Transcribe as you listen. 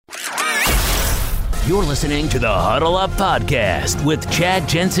You're listening to the Huddle Up Podcast with Chad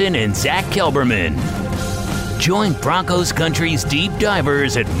Jensen and Zach Kelberman. Join Broncos Country's deep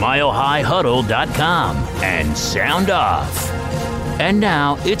divers at milehighhuddle.com and sound off. And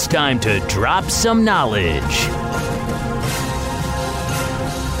now it's time to drop some knowledge.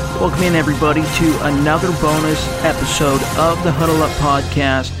 Welcome in, everybody, to another bonus episode of the Huddle Up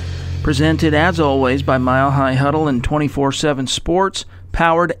Podcast, presented, as always, by Mile High Huddle and 24/7 Sports,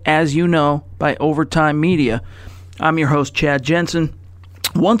 powered, as you know, by Overtime Media. I'm your host, Chad Jensen,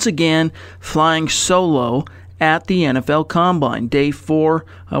 once again flying solo at the NFL Combine. Day 4,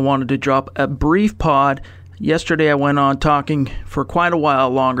 I wanted to drop a brief pod. Yesterday I went on talking for quite a while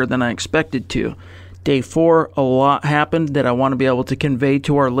longer than I expected to. Day 4, a lot happened that I want to be able to convey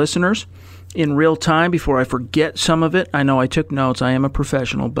to our listeners in real time before I forget some of it. I know I took notes. I am a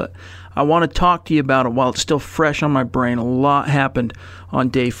professional, but I want to talk to you about it while it's still fresh on my brain. A lot happened on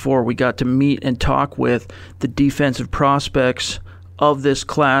day 4. We got to meet and talk with the defensive prospects of this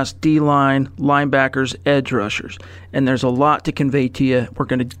class, D-line, linebackers, edge rushers. And there's a lot to convey to you. We're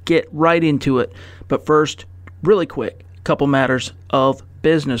going to get right into it. But first, really quick, a couple matters of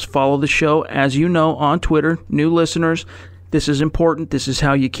business. Follow the show, as you know, on Twitter. New listeners, this is important. This is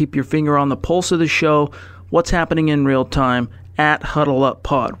how you keep your finger on the pulse of the show. What's happening in real time at Huddle Up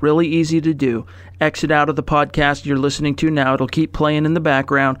Pod. Really easy to do. Exit out of the podcast you're listening to now. It'll keep playing in the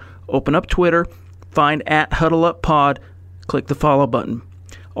background. Open up Twitter. Find at Huddle Up Pod. Click the follow button.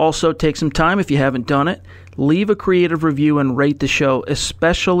 Also, take some time, if you haven't done it, leave a creative review and rate the show,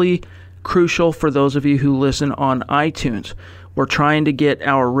 especially crucial for those of you who listen on iTunes. We're trying to get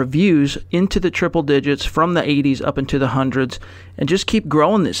our reviews into the triple digits from the 80s up into the hundreds and just keep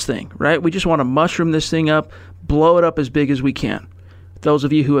growing this thing, right? We just want to mushroom this thing up, blow it up as big as we can. Those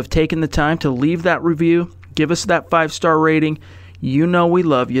of you who have taken the time to leave that review, give us that 5-star rating. You know we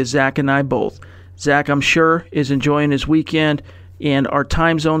love you, Zach and I both. Zach, I'm sure, is enjoying his weekend, and our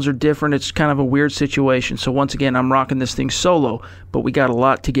time zones are different. It's kind of a weird situation. So once again, I'm rocking this thing solo, but we got a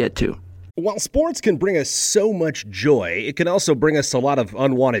lot to get to. While sports can bring us so much joy, it can also bring us a lot of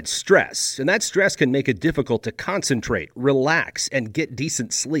unwanted stress, and that stress can make it difficult to concentrate, relax, and get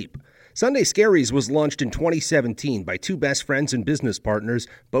decent sleep. Sunday Scaries was launched in 2017 by two best friends and business partners,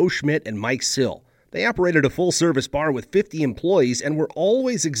 Bo Schmidt and Mike Sill. They operated a full-service bar with 50 employees and were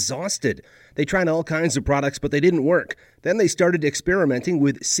always exhausted. They tried all kinds of products, but they didn't work. Then they started experimenting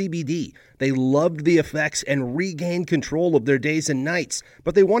with CBD. They loved the effects and regained control of their days and nights,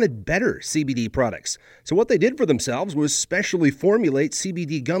 but they wanted better CBD products. So what they did for themselves was specially formulate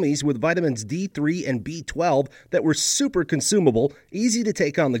CBD gummies with vitamins D3 and B12 that were super consumable, easy to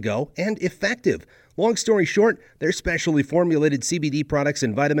take on the go, and effective. Long story short, their specially formulated CBD products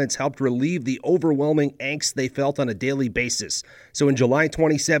and vitamins helped relieve the overwhelming angst they felt on a daily basis. So in July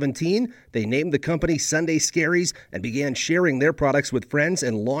 2017, they named the company Sunday Scaries and began sharing their products with friends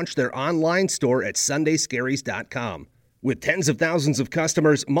and launched their online store at sundayscaries.com. With tens of thousands of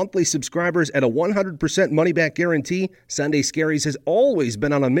customers, monthly subscribers, and a 100% money-back guarantee, Sunday Scaries has always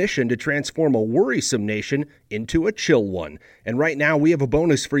been on a mission to transform a worrisome nation into a chill one. And right now, we have a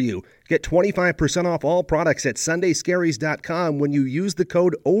bonus for you. Get 25% off all products at sundayscaries.com when you use the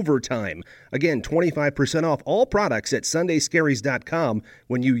code OVERTIME. Again, 25% off all products at sundayscaries.com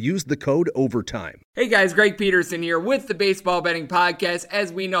when you use the code OVERTIME. Hey guys, Greg Peterson here with the Baseball Betting Podcast.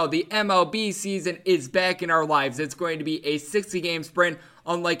 As we know, the MLB season is back in our lives. It's going to be a 60-game sprint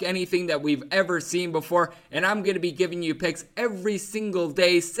unlike anything that we've ever seen before, and I'm going to be giving you picks every single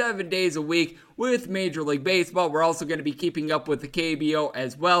day, 7 days a week with Major League Baseball. We're also going to be keeping up with the KBO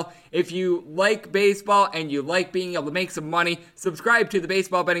as well. If you like baseball and you like being able to make some money, subscribe to the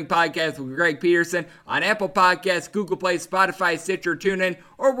Baseball Betting Podcast with Greg Peterson on Apple Podcasts, Google Play, Spotify, Stitcher, TuneIn,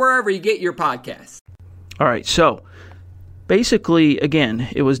 or wherever you get your podcasts. All right, so basically, again,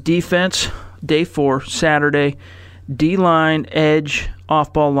 it was defense, day 4, Saturday, D-line, edge,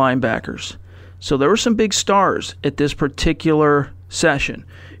 off-ball linebackers. So there were some big stars at this particular session.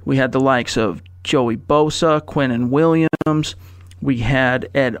 We had the likes of Joey Bosa, Quinnen Williams. We had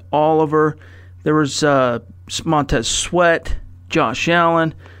Ed Oliver. There was Montez Sweat, Josh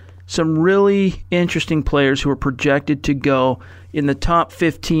Allen. Some really interesting players who were projected to go in the top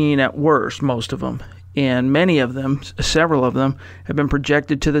 15 at worst, most of them. And many of them, several of them, have been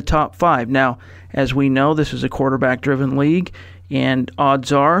projected to the top 5. Now, as we know, this is a quarterback-driven league, and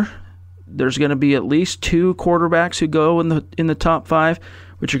odds are there's going to be at least 2 quarterbacks who go in the top 5,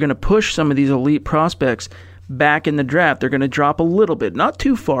 which are going to push some of these elite prospects back in the draft. They're going to drop a little bit, not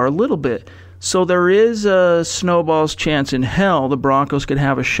too far, a little bit. So there is a snowball's chance in hell the Broncos could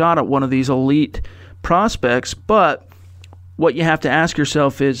have a shot at one of these elite prospects, but what you have to ask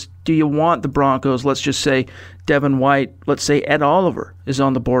yourself is, do you want the Broncos, let's just say Devin White, let's say Ed Oliver is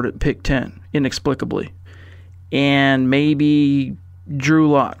on the board at pick 10, inexplicably, and maybe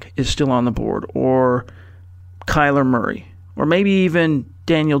Drew Lock is still on the board, or Kyler Murray, or maybe even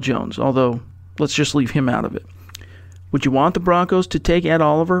Daniel Jones, although let's just leave him out of it. Would you want the Broncos to take Ed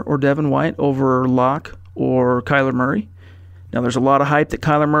Oliver or Devin White over Lock or Kyler Murray? Now, there's a lot of hype that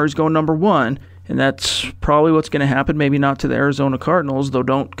Kyler Murray's going number 1, and that's probably what's going to happen, maybe not to the Arizona Cardinals, though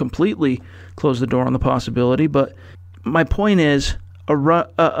don't completely close the door on the possibility. But my point is,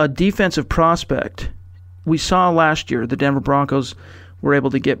 a defensive prospect, we saw last year the Denver Broncos were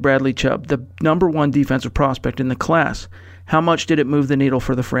able to get Bradley Chubb, the number 1 defensive prospect in the class. How much did it move the needle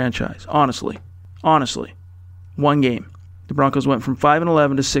for the franchise? Honestly, 1 game. The Broncos went from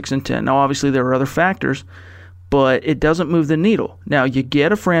 5-11 to 6-10. Now, obviously, there were other factors, but it doesn't move the needle. Now, you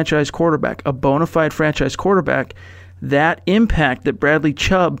get a franchise quarterback, a bona fide franchise quarterback, that impact that Bradley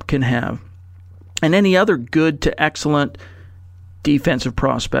Chubb can have, and any other good to excellent defensive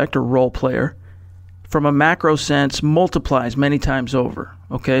prospect or role player, from a macro sense, multiplies many times over.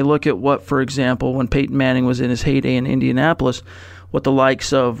 Okay, look at what, for example, when Peyton Manning was in his heyday in Indianapolis, what the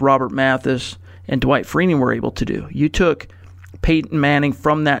likes of Robert Mathis and Dwight Freeney were able to do. You took Peyton Manning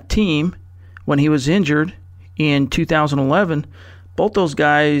from that team when he was injured in 2011. Both those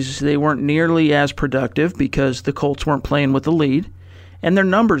guys, they weren't nearly as productive because the Colts weren't playing with the lead, and their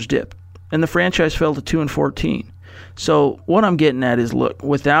numbers dipped, and the franchise fell to 2-14. So what I'm getting at is, look,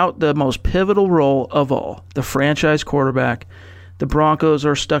 without the most pivotal role of all, the franchise quarterback, the Broncos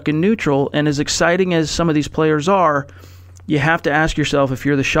are stuck in neutral, and as exciting as some of these players are, you have to ask yourself, if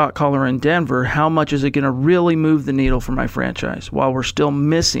you're the shot caller in Denver, how much is it going to really move the needle for my franchise while we're still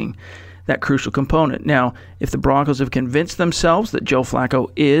missing that crucial component? Now, if the Broncos have convinced themselves that Joe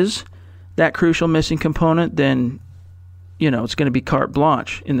Flacco is that crucial missing component, then, it's going to be carte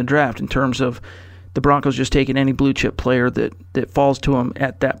blanche in the draft in terms of the Broncos just taking any blue chip player that falls to them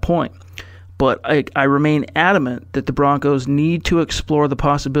at that point. But I remain adamant that the Broncos need to explore the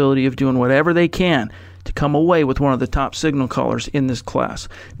possibility of doing whatever they can to come away with one of the top signal callers in this class.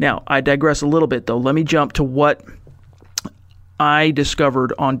 Now, I digress a little bit, though. Let me jump to what I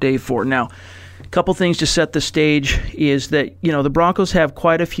discovered on day 4. Now, a couple things to set the stage is that, the Broncos have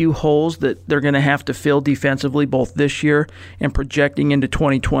quite a few holes that they're going to have to fill defensively, both this year and projecting into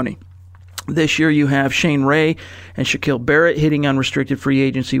 2020. This year you have Shane Ray and Shaquille Barrett hitting unrestricted free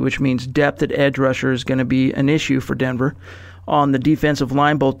agency, which means depth at edge rusher is going to be an issue for Denver. On the defensive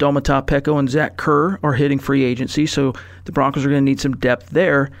line, both Domata Peko and Zach Kerr are hitting free agency, so the Broncos are going to need some depth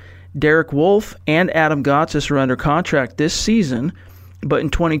there. Derek Wolfe and Adam Gotsis are under contract this season, but in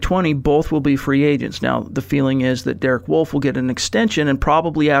 2020, both will be free agents. Now, the feeling is that Derek Wolfe will get an extension, and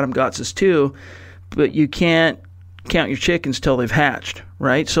probably Adam Gotsis too, but you can't count your chickens till they've hatched,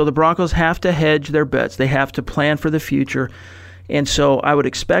 right? So the Broncos have to hedge their bets. They have to plan for the future. And so I would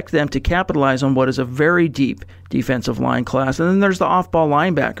expect them to capitalize on what is a very deep defensive line class. And then there's the off-ball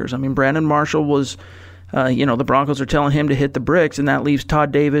linebackers. I mean, Brandon Marshall was, the Broncos are telling him to hit the bricks, and that leaves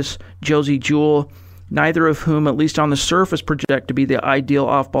Todd Davis, Josie Jewell, neither of whom, at least on the surface, project to be the ideal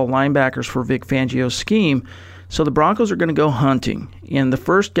off-ball linebackers for Vic Fangio's scheme. So the Broncos are going to go hunting. And the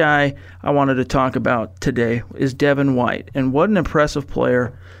first guy I wanted to talk about today is Devin White. And what an impressive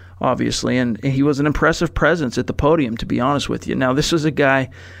player, obviously. And he was an impressive presence at the podium, to be honest with you. Now, this is a guy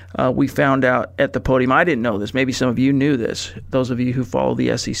we found out at the podium. I didn't know this. Maybe some of you knew this, those of you who follow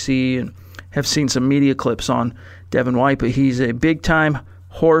the SEC and have seen some media clips on Devin White. But he's a big-time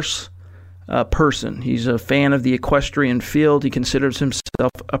horse person. He's a fan of the equestrian field. He considers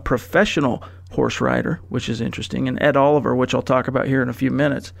himself a professional horse rider, which is interesting. And Ed Oliver, which I'll talk about here in a few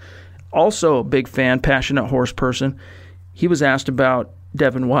minutes, also a big fan, passionate horse person. He was asked about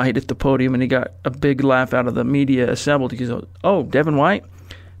Devin White at the podium, and he got a big laugh out of the media assembled. He goes, "Oh, Devin White?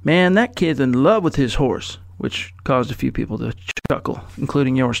 Man, that kid's in love with his horse," which caused a few people to chuckle,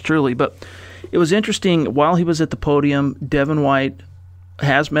 including yours truly. But it was interesting. While he was at the podium, Devin White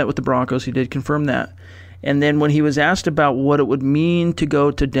has met with the Broncos. He did confirm that. And then when he was asked about what it would mean to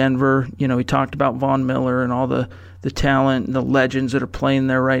go to Denver, he talked about Von Miller and all the talent and the legends that are playing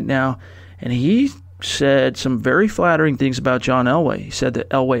there right now. And he said some very flattering things about John Elway. He said that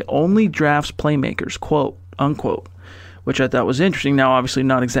Elway only drafts playmakers, quote, unquote, which I thought was interesting. Now, obviously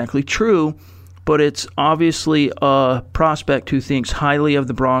not exactly true, but it's obviously a prospect who thinks highly of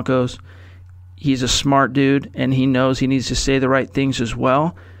the Broncos. He's a smart dude, and he knows he needs to say the right things as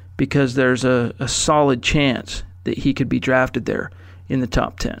well, because there's a solid chance that he could be drafted there in the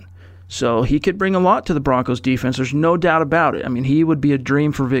top 10. So he could bring a lot to the Broncos defense. There's no doubt about it. I mean, he would be a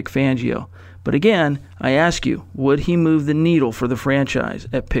dream for Vic Fangio. But again, I ask you, would he move the needle for the franchise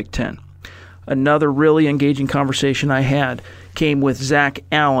at pick 10? Another really engaging conversation I had came with Zach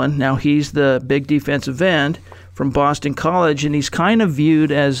Allen. Now, he's the big defensive end from Boston College, and he's kind of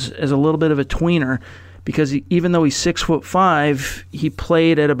viewed as a little bit of a tweener because even though he's 6'5", he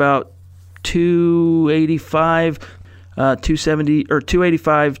played at about 285, 270 or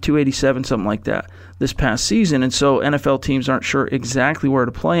 285, 287, something like that this past season. And so NFL teams aren't sure exactly where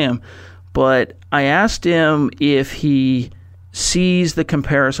to play him. But I asked him if he sees the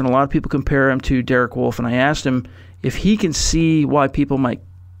comparison. A lot of people compare him to Derek Wolfe, and I asked him if he can see why people might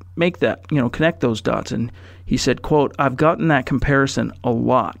make that, connect those dots. And he said, quote, "I've gotten that comparison a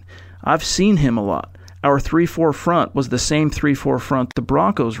lot. I've seen him a lot. Our 3-4 front was the same 3-4 front the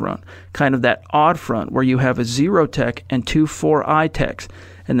Broncos run, kind of that odd front where you have a 0 tech and 2 4-eye techs.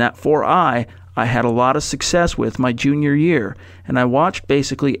 And that 4-eye I had a lot of success with my junior year, and I watched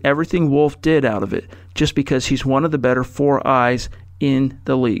basically everything Wolf did out of it just because he's one of the better 4-eyes in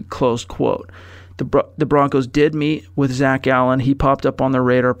the league," close quote. The Broncos did meet with Zach Allen. He popped up on their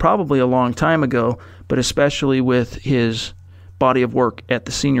radar probably a long time ago, but especially with his body of work at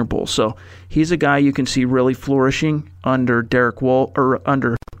the Senior Bowl. So he's a guy you can see really flourishing under Derek Wolfe,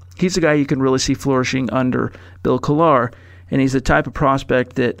 he's a guy you can really see flourishing under Bill Collar. And he's the type of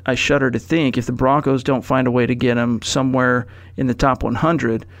prospect that I shudder to think if the Broncos don't find a way to get him somewhere in the top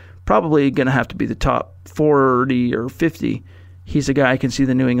 100, probably going to have to be the top 40 or 50. He's a guy I can see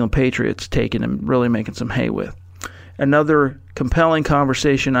the New England Patriots taking and really making some hay with. Another compelling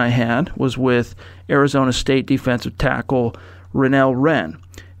conversation I had was with Arizona State defensive tackle Renell Wren.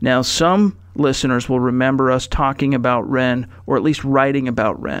 Now, some listeners will remember us talking about Wren, or at least writing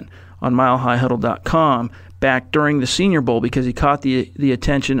about Wren, on milehighhuddle.com back during the Senior Bowl because he caught the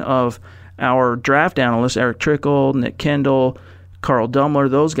attention of our draft analysts, Eric Trickle, Nick Kendall, Carl Dummler,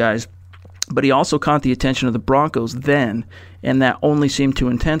 those guys. But he also caught the attention of the Broncos then, and that only seemed to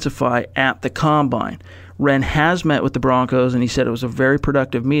intensify at the Combine. Wren has met with the Broncos, and he said it was a very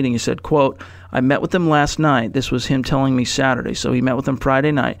productive meeting. He said, quote, "I met with them last night." This was him telling me Saturday, so he met with them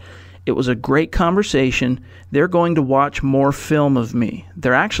Friday night. "It was a great conversation. They're going to watch more film of me.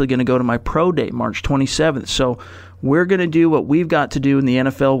 They're actually going to go to my pro day, March 27th. So we're going to do what we've got to do, and the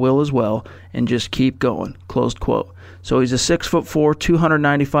NFL will as well, and just keep going," closed quote. So he's a 6'4",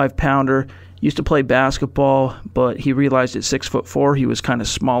 295-pounder. Used to play basketball, but he realized at 6'4" he was kind of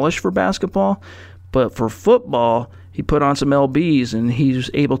smallish for basketball. But for football, he put on some lbs, and he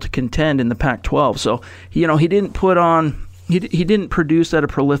was able to contend in the Pac-12. So he didn't put on. He didn't produce at a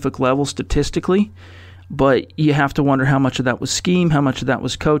prolific level statistically, but you have to wonder how much of that was scheme, how much of that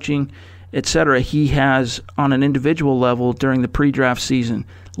was coaching, etc. He has, on an individual level during the pre-draft season,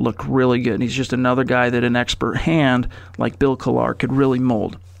 looked really good. And he's just another guy that an expert hand like Bill Collar could really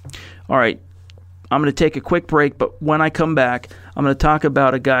mold. All right, I'm going to take a quick break, but when I come back, I'm going to talk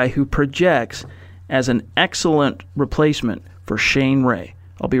about a guy who projects as an excellent replacement for Shane Ray.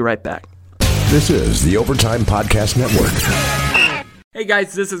 I'll be right back. This is the Overtime Podcast Network. Hey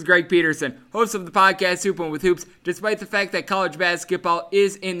guys, this is Greg Peterson, host of the podcast Hoopin' with Hoops. Despite the fact that college basketball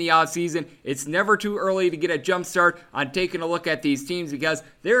is in the offseason, it's never too early to get a jump start on taking a look at these teams because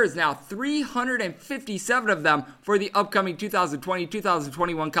there is now 357 of them for the upcoming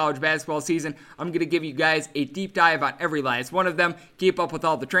 2020-2021 college basketball season. I'm going to give you guys a deep dive on every last one of them, keep up with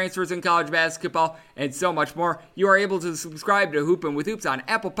all the transfers in college basketball, and so much more. You are able to subscribe to Hoopin' with Hoops on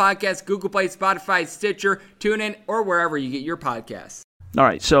Apple Podcasts, Google Play, Spotify, Stitcher, TuneIn, or wherever you get your podcasts. All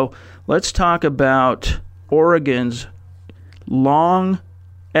right, so let's talk about Oregon's long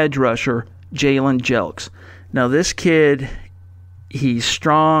edge rusher, Jalen Jelks. Now, this kid, he's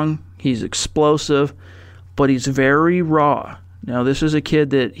strong, he's explosive, but he's very raw. Now, this is a kid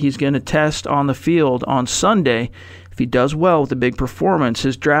that he's going to test on the field on Sunday. If he does well with a big performance,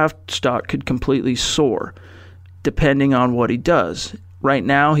 his draft stock could completely soar, depending on what he does. Right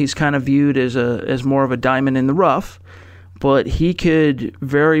now, he's kind of viewed as more of a diamond in the rough, but he could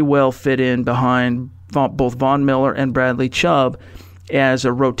very well fit in behind both Von Miller and Bradley Chubb as a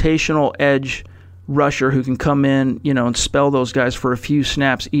rotational edge rusher who can come in, and spell those guys for a few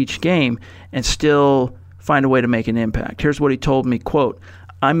snaps each game and still find a way to make an impact. Here's what he told me, quote,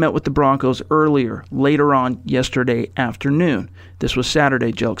 "I met with the Broncos later on yesterday afternoon." This was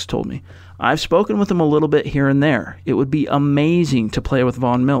Saturday, Jelks told me. "I've spoken with him a little bit here and there. It would be amazing to play with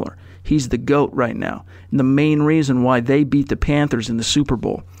Von Miller. He's the GOAT right now, and the main reason why they beat the Panthers in the Super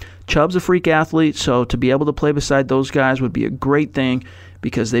Bowl. Chubb's a freak athlete, so to be able to play beside those guys would be a great thing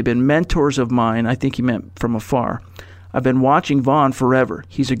because they've been mentors of mine." I think he meant from afar. "I've been watching Von forever.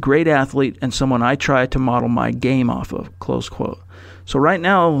 He's a great athlete and someone I try to model my game off of," close quote. So right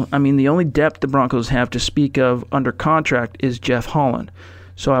now, I mean, the only depth the Broncos have to speak of under contract is Jeff Holland.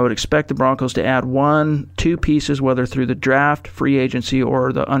 So I would expect the Broncos to add 1-2 pieces, whether through the draft, free agency,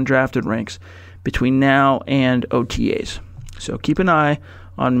 or the undrafted ranks, between now and OTAs. So keep an eye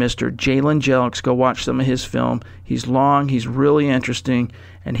on Mr. Jalen Jelks. Go watch some of his film. He's long, he's really interesting,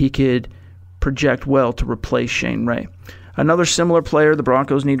 and he could project well to replace Shane Ray. Another similar player the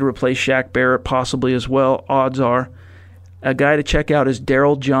Broncos need to replace Shaq Barrett, possibly as well, odds are. A guy to check out is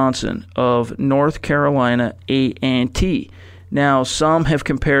Darryl Johnson of North Carolina A&T. Now, some have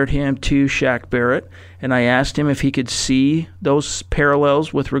compared him to Shaq Barrett, and I asked him if he could see those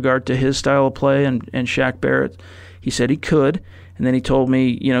parallels with regard to his style of play and Shaq Barrett. He said he could, and then he told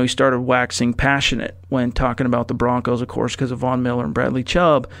me, he started waxing passionate when talking about the Broncos, of course, because of Von Miller and Bradley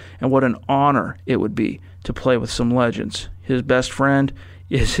Chubb, and what an honor it would be to play with some legends. His best friend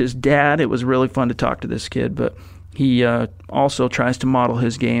is his dad. It was really fun to talk to this kid, but he also tries to model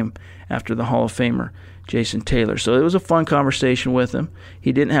his game after the Hall of Famer, Jason Taylor. So it was a fun conversation with him.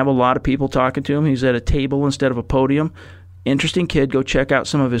 He didn't have a lot of people talking to him. He was at a table instead of a podium. Interesting kid. Go check out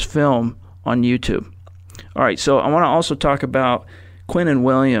some of his film on YouTube. All right, so I want to also talk about Quinnen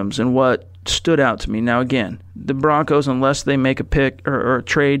Williams and what stood out to me. Now, again, the Broncos, unless they make a pick or a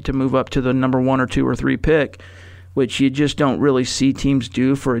trade to move up to the number 1 or 2 or 3 pick, which you just don't really see teams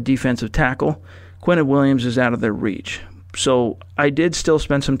do for a defensive tackle, Quinnen Williams is out of their reach. So I did still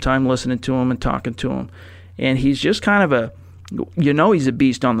spend some time listening to him and talking to him. And he's just kind of he's a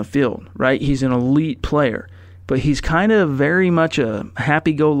beast on the field, right? He's an elite player. But he's kind of very much a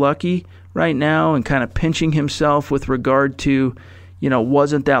happy-go-lucky right now and kind of pinching himself with regard to,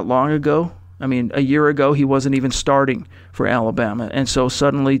 wasn't that long ago. I mean, a year ago he wasn't even starting for Alabama. And so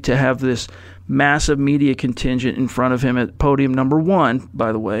suddenly to have this massive media contingent in front of him at podium number 1,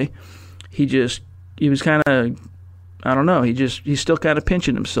 by the way, he was kind of, I don't know, he's still kind of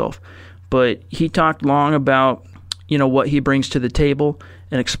pinching himself. But he talked long about, what he brings to the table,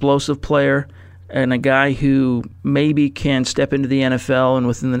 an explosive player, and a guy who maybe can step into the NFL and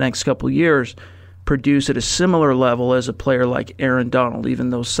within the next couple of years produce at a similar level as a player like Aaron Donald, even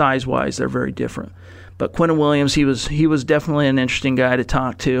though size-wise they're very different. But Quinnen Williams, he was definitely an interesting guy to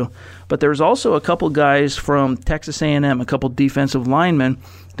talk to. But there's also a couple guys from Texas A&M, a couple defensive linemen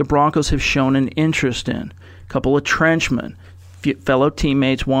the Broncos have shown an interest in. A couple of trenchmen, fellow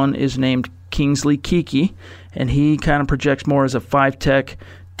teammates. One is named Kingsley Keke, and he kind of projects more as a 5-tech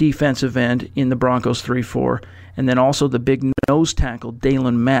defensive end in the Broncos 3-4. And then also the big nose tackle,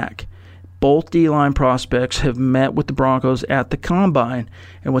 Dalen Mack. Both D-line prospects have met with the Broncos at the Combine.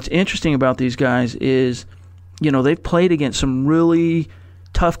 And what's interesting about these guys is, they've played against some really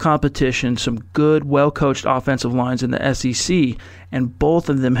tough competition, some good, well-coached offensive lines in the SEC, and both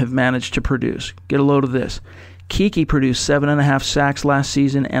of them have managed to produce. Get a load of this. Keke produced 7.5 sacks last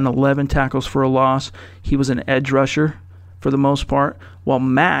season and 11 tackles for a loss. He was an edge rusher for the most part, while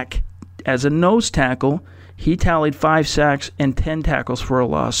Mack, as a nose tackle, he tallied 5 sacks and 10 tackles for a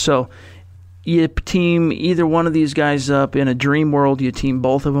loss. So you team either one of these guys up in a dream world, you team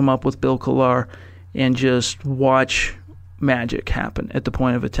both of them up with Bill Collar and just watch magic happen at the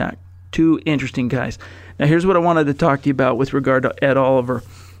point of attack. Two interesting guys. Now here's what I wanted to talk to you about with regard to Ed Oliver.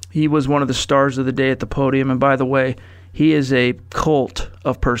 He was one of the stars of the day at the podium, and by the way, he is a cult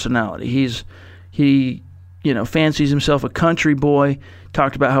of personality. He fancies himself a country boy,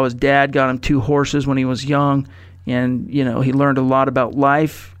 talked about how his dad got him 2 horses when he was young, and, he learned a lot about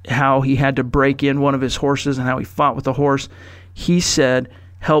life, how he had to break in one of his horses and how he fought with the horse. He said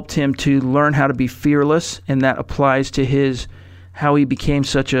helped him to learn how to be fearless, and that applies to how he became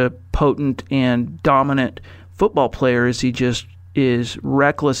such a potent and dominant football player, as he just is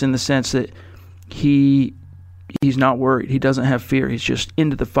reckless in the sense that he's not worried. He doesn't have fear. He's just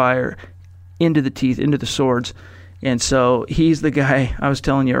into the fire, into the teeth, into the swords. And so he's the guy I was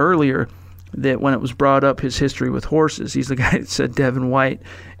telling you earlier that when it was brought up his history with horses, he's the guy that said Devin White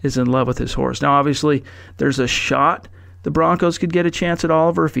is in love with his horse. Now, obviously, there's a shot the Broncos could get a chance at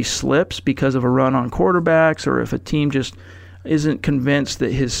Oliver if he slips because of a run on quarterbacks, or if a team just isn't convinced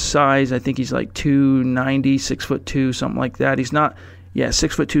that his size, I think he's like 290, 6'2", something like that. He's not,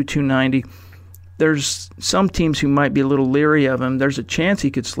 6'2", 290. There's some teams who might be a little leery of him. There's a chance he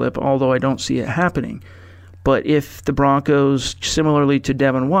could slip, although I don't see it happening. But if the Broncos, similarly to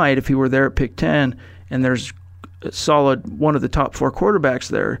Devin White, if he were there at pick 10 and there's a solid one of the top 4 quarterbacks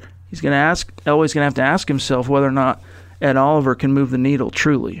there, Elway's going to have to ask himself whether or not Ed Oliver can move the needle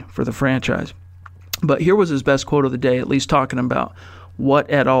truly for the franchise. But here was his best quote of the day, at least talking about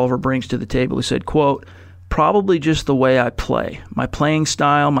what Ed Oliver brings to the table. He said, quote, probably just the way I play. My playing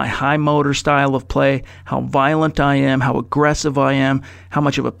style, my high motor style of play, how violent I am, how aggressive I am, how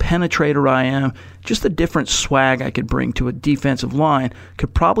much of a penetrator I am, just the different swag I could bring to a defensive line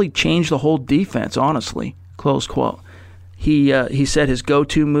could probably change the whole defense, honestly, close quote. He said his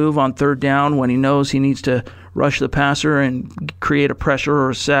go-to move on third down when he knows he needs to rush the passer and create a pressure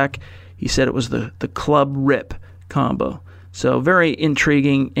or a sack, he said it was the club rip combo. So very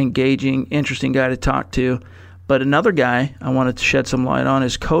intriguing, engaging, interesting guy to talk to. But another guy I wanted to shed some light on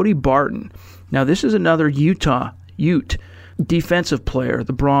is Cody Barton. Now this is another Ute defensive player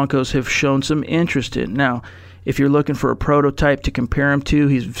the Broncos have shown some interest in. Now, if you're looking for a prototype to compare him to,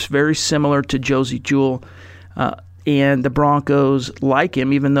 he's very similar to Josie Jewell. And the Broncos like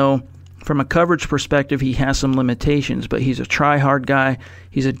him, even though from a coverage perspective he has some limitations. But he's a try-hard guy.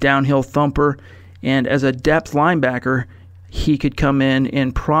 He's a downhill thumper. And as a depth linebacker, he could come in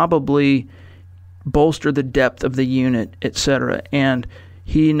and probably bolster the depth of the unit, etc. And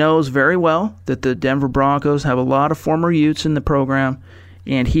he knows very well that the Denver Broncos have a lot of former Utes in the program,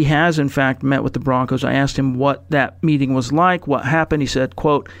 and he has, in fact, met with the Broncos. I asked him what that meeting was like, what happened. He said,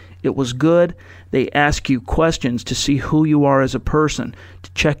 quote, "It was good. They ask you questions to see who you are as a person,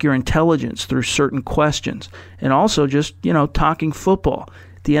 to check your intelligence through certain questions, and also just, talking football.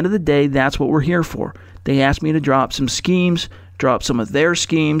 At the end of the day, that's what we're here for. They asked me to drop some schemes, drop some of their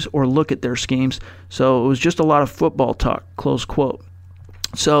schemes, or look at their schemes. So it was just a lot of football talk," close quote.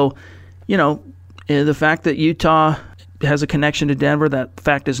 So, the fact that Utah has a connection to Denver, that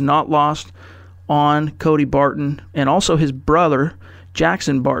fact is not lost on Cody Barton, and also his brother,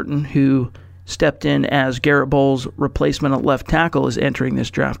 Jackson Barton, who stepped in as Garrett Bowles' replacement at left tackle, is entering this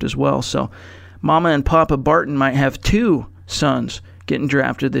draft as well. So Mama and Papa Barton might have two sons getting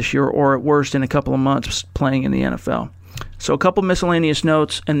drafted this year, or at worst in a couple of months playing in the NFL. So a couple miscellaneous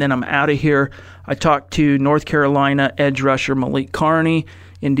notes, and then I'm out of here. I talked to North Carolina edge rusher Malik Carney.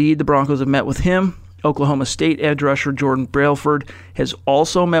 Indeed, the Broncos have met with him. Oklahoma State edge rusher Jordan Brailford has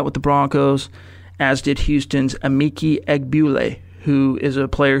also met with the Broncos, as did Houston's Amiki Egbule, who is a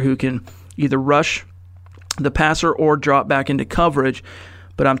player who can either rush the passer or drop back into coverage.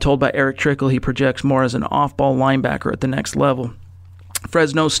 But I'm told by Eric Trickle he projects more as an off-ball linebacker at the next level.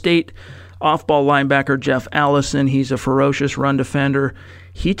 Fresno State off-ball linebacker Jeff Allison, he's a ferocious run defender.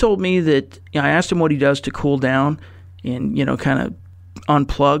 He told me that, I asked him what he does to cool down and, kind of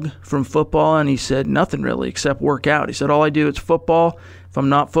unplug from football, and he said nothing really except work out. He said, all I do is football.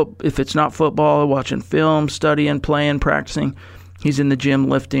 If it's not football, watching film, studying, playing, practicing. He's in the gym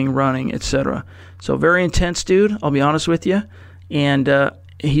lifting, running, etc. So very intense dude, I'll be honest with you. And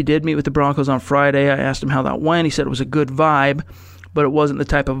he did meet with the Broncos on Friday. I asked him how that went. He said it was a good vibe, but it wasn't the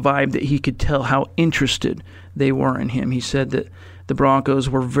type of vibe that he could tell how interested they were in him. He said that the Broncos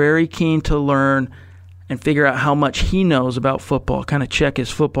were very keen to learn and figure out how much he knows about football, kind of check his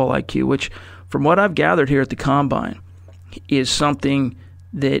football IQ, which, from what I've gathered here at the Combine, is something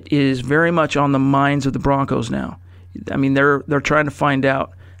that is very much on the minds of the Broncos now. I mean, they're trying to find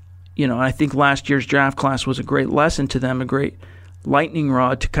out, I think last year's draft class was a great lesson to them, a great lightning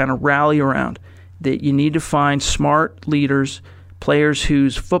rod to kind of rally around, that you need to find smart leaders, players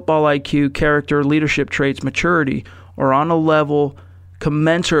whose football IQ, character, leadership traits, maturity are on a level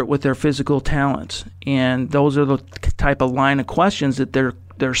commensurate with their physical talents. And those are the type of line of questions that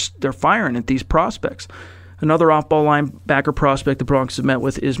they're firing at these prospects. Another off-ball linebacker prospect the Broncos have met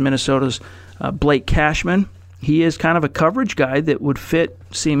with is Minnesota's Blake Cashman. He is kind of a coverage guy that would fit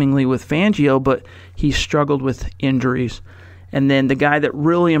seemingly with Fangio, but he struggled with injuries. And then the guy that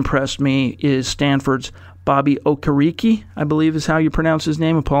really impressed me is Stanford's Bobby Okereke, I believe is how you pronounce his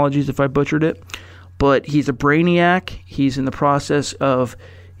name. Apologies if I butchered it. But he's a brainiac. He's in the process of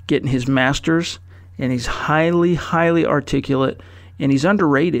getting his master's, and he's highly, highly articulate, and he's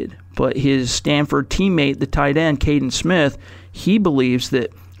underrated. But his Stanford teammate, the tight end, Caden Smith, he believes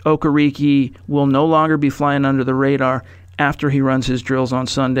that Okereke will no longer be flying under the radar after he runs his drills on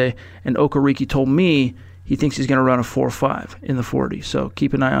Sunday. And Okereke told me he thinks he's going to run a 4.5 in the 40. So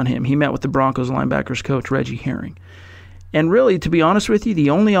keep an eye on him. He met with the Broncos linebackers coach, Reggie Herring. And really, to be honest with you,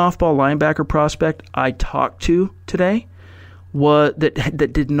 the only off-ball linebacker prospect I talked to today that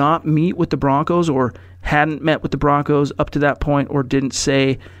did not meet with the Broncos or hadn't met with the Broncos up to that point or didn't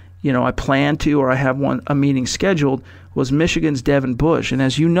say, I plan to or I have a meeting scheduled, was Michigan's Devin Bush. And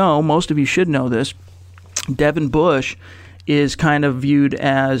as you know, most of you should know this, Devin Bush is kind of viewed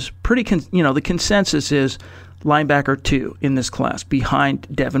as pretty, the consensus is linebacker 2 in this class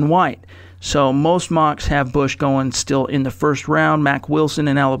behind Devin White. So most mocks have Bush going still in the first round. Mack Wilson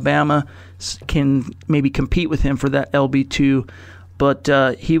in Alabama can maybe compete with him for that LB2.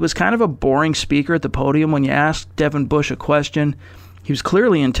 But he was kind of a boring speaker at the podium. When you asked Devin Bush a question, he was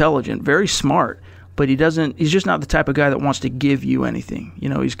clearly intelligent, very smart, but he's just not the type of guy that wants to give you anything.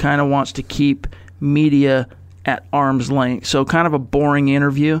 He's kind of wants to keep media at arm's length. So kind of a boring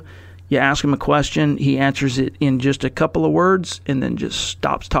interview. You ask him a question, he answers it in just a couple of words and then just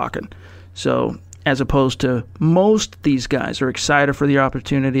stops talking. So as opposed to most these guys are excited for the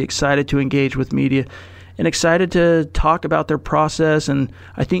opportunity, excited to engage with media, and excited to talk about their process. And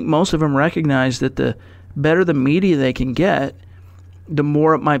I think most of them recognize that the better the media they can get, the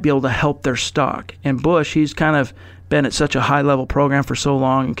more it might be able to help their stock. And Bush, he's kind of been at such a high-level program for so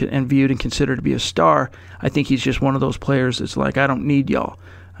long and viewed and considered to be a star. I think he's just one of those players that's like, I don't need y'all,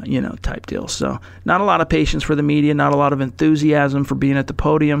 type deal. So not a lot of patience for the media, not a lot of enthusiasm for being at the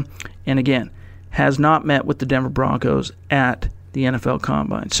podium. And again, has not met with the Denver Broncos at the NFL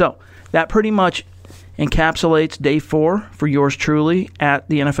Combine. So that pretty much encapsulates day 4 for yours truly at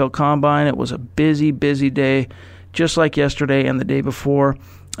the NFL Combine. It was a busy, busy day, just like yesterday and the day before.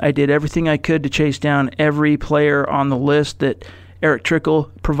 I did everything I could to chase down every player on the list that Eric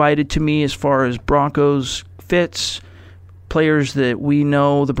Trickle provided to me as far as Broncos fits, players that we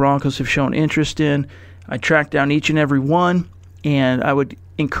know the Broncos have shown interest in. I tracked down each and every one, and I would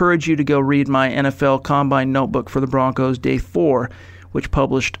encourage you to go read my NFL Combine notebook for the Broncos day 4, which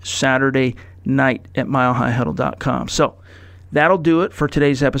published Saturday night at milehighhuddle.com. So that'll do it for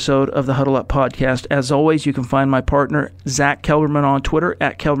today's episode of the Huddle Up Podcast. As always, you can find my partner, Zach Kelberman, on Twitter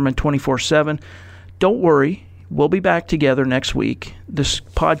at Kelberman247. Don't worry, we'll be back together next week. This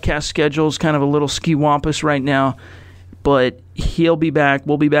podcast schedule is kind of a little ski-wampus right now, but he'll be back.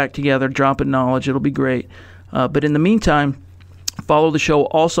 We'll be back together, dropping knowledge. It'll be great. But in the meantime, follow the show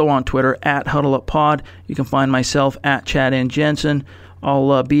also on Twitter at HuddleUpPod. You can find myself at Chad N. Jensen.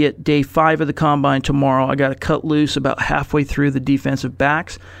 I'll be at day 5 of the Combine tomorrow. I got to cut loose about halfway through the defensive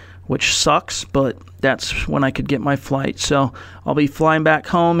backs, which sucks, but that's when I could get my flight. So I'll be flying back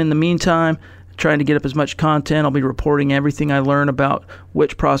home in the meantime, trying to get up as much content. I'll be reporting everything I learn about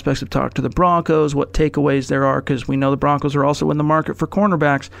which prospects have talked to the Broncos, what takeaways there are, because we know the Broncos are also in the market for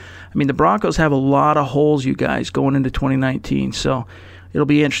cornerbacks. I mean, the Broncos have a lot of holes, you guys, going into 2019, so it'll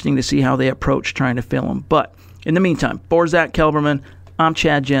be interesting to see how they approach trying to fill them. But in the meantime, for Zach Kelberman, I'm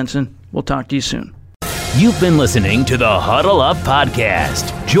Chad Jensen. We'll talk to you soon. You've been listening to the Huddle Up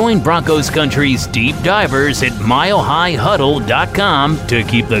Podcast. Join Broncos Country's deep divers at milehighhuddle.com to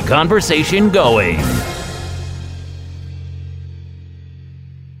keep the conversation going.